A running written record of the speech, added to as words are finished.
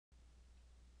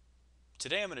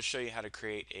Today I'm going to show you how to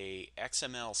create a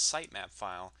XML sitemap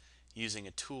file using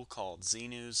a tool called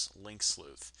Xenu's Link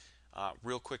Sleuth.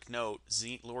 Real quick note,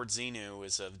 Lord Xenu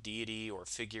is a deity or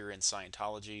figure in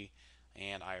Scientology,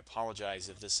 and I apologize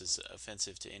if this is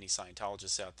offensive to any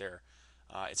Scientologists out there.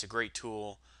 It's a great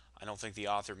tool. I don't think the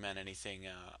author meant anything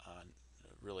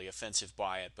really offensive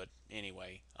by it, but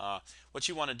anyway, what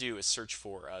you want to do is search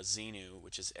for Xenu,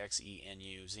 which is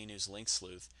Xenu, Xenu's Link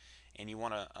Sleuth, and you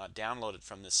want to download it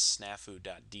from this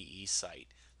snafu.de site.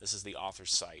 This is the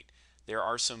author's site. There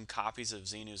are some copies of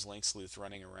Xenu's Link Sleuth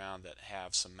running around that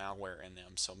have some malware in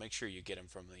them, so make sure you get them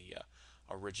from the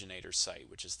originator site,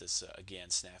 which is this, again,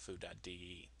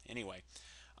 snafu.de. Anyway,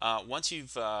 once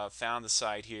you've found the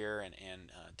site here and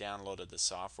downloaded the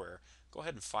software, go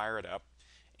ahead and fire it up.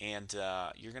 And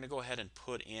you're going to go ahead and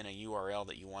put in a URL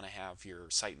that you want to have your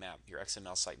sitemap, your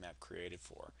XML sitemap created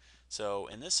for. So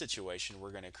in this situation,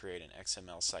 we're going to create an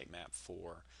XML sitemap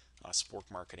for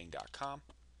sporkmarketing.com,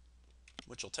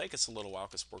 which will take us a little while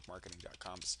because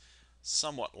sporkmarketing.com is a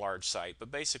somewhat large site.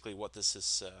 But basically, what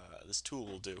this tool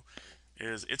will do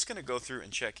is it's going to go through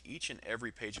and check each and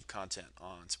every page of content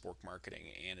on Spork Marketing,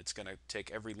 and it's going to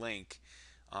take every link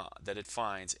that it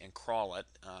finds and crawl it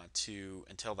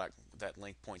until that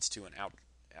link points to an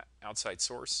outside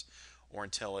source or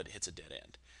until it hits a dead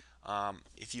end.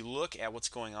 If you look at what's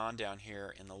going on down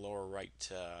here in the lower right,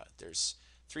 there's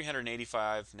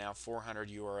 385, now 400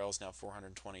 URLs, now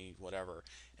 420, whatever.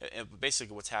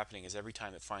 Basically what's happening is every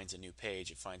time it finds a new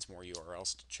page, it finds more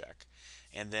URLs to check.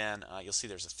 And then you'll see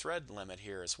there's a thread limit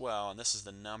here as well, and this is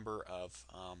the number of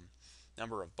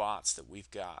bots that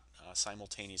we've got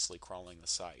simultaneously crawling the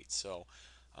site. So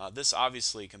this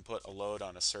obviously can put a load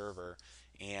on a server,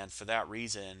 and for that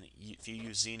reason, if you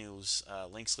use Xenu's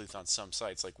Link Sleuth on some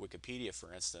sites, like Wikipedia,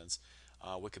 for instance,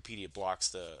 Wikipedia blocks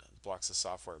the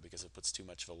software because it puts too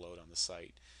much of a load on the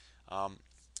site.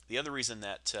 The other reason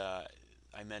that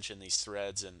I mentioned these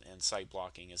threads and site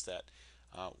blocking is that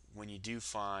when you do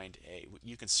find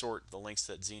you can sort the links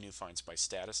that Xenu finds by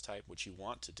status type, which you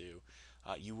want to do.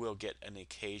 You will get an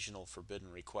occasional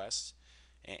forbidden request,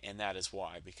 and that is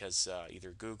why, because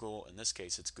either Google, in this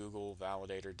case it's Google,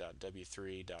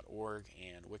 validator.w3.org,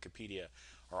 and Wikipedia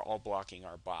are all blocking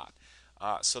our bot.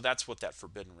 So that's what that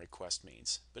forbidden request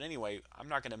means. But anyway, I'm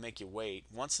not going to make you wait.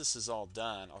 Once this is all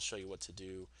done, I'll show you what to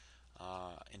do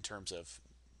in terms of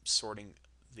sorting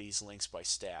these links by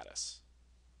status.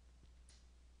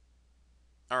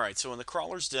 Alright, so when the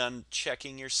crawler's done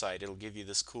checking your site, it'll give you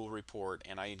this cool report,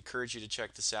 and I encourage you to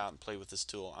check this out and play with this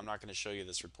tool. I'm not going to show you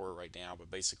this report right now, but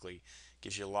basically it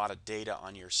gives you a lot of data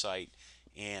on your site,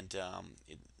 and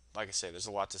like I say, there's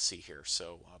a lot to see here,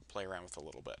 so play around with it a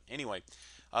little bit. Anyway,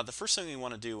 the first thing we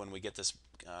want to do when we get this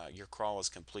your crawl is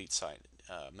complete site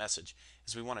message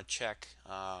is we want to check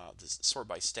this sort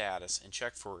by status and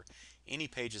check for any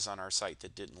pages on our site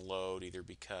that didn't load, either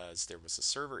because there was a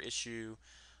server issue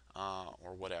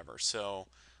or whatever. So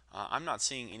I'm not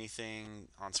seeing anything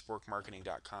on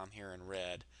sporkmarketing.com here in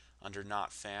red under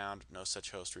not found, no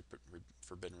such host,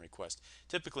 forbidden request.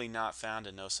 Typically not found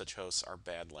and no such hosts are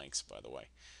bad links, by the way.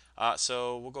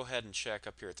 So we'll go ahead and check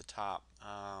up here at the top.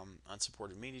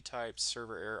 Unsupported media types,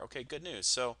 server error. Okay, good news.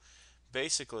 So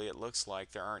basically it looks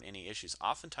like there aren't any issues.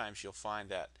 Oftentimes you'll find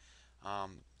that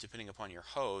depending upon your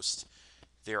host,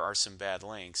 there are some bad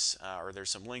links, or there's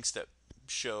some links that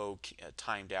show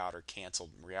timed out or canceled.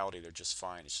 In reality, they're just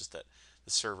fine. It's just that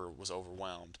the server was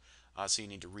overwhelmed, so you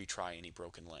need to retry any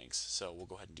broken links. So we'll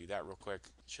go ahead and do that real quick.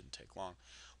 It shouldn't take long.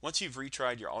 Once you've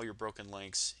retried all your broken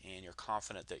links and you're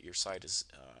confident that your site is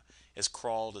as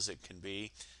crawled as it can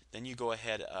be, then you go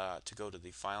ahead to go to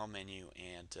the File menu,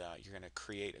 and you're going to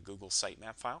create a Google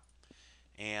Sitemap file.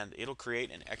 And it'll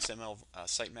create an XML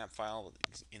sitemap file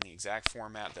in the exact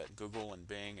format that Google and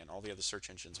Bing and all the other search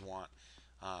engines want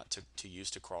to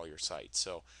use to crawl your site.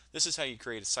 So this is how you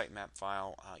create a sitemap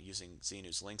file using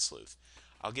Xenu's Link Sleuth.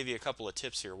 I'll give you a couple of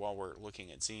tips here while we're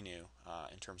looking at Xenu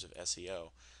in terms of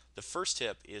SEO. The first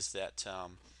tip is that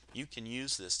you can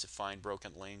use this to find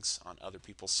broken links on other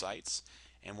people's sites,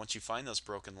 and once you find those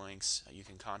broken links, you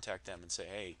can contact them and say,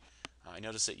 hey, I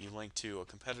noticed that you linked to a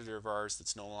competitor of ours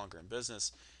that's no longer in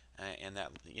business, and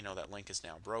that that link is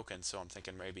now broken, so I'm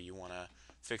thinking maybe you want to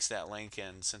fix that link,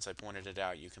 and since I pointed it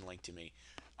out, you can link to me.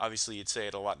 Obviously you'd say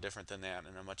it a lot different than that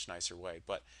in a much nicer way,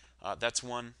 but that's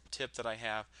one tip that I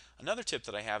have. Another tip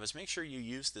that I have is make sure you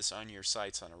use this on your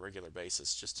sites on a regular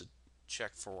basis just to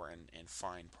check for and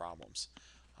find problems.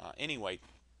 Anyway,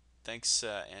 thanks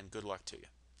and good luck to you.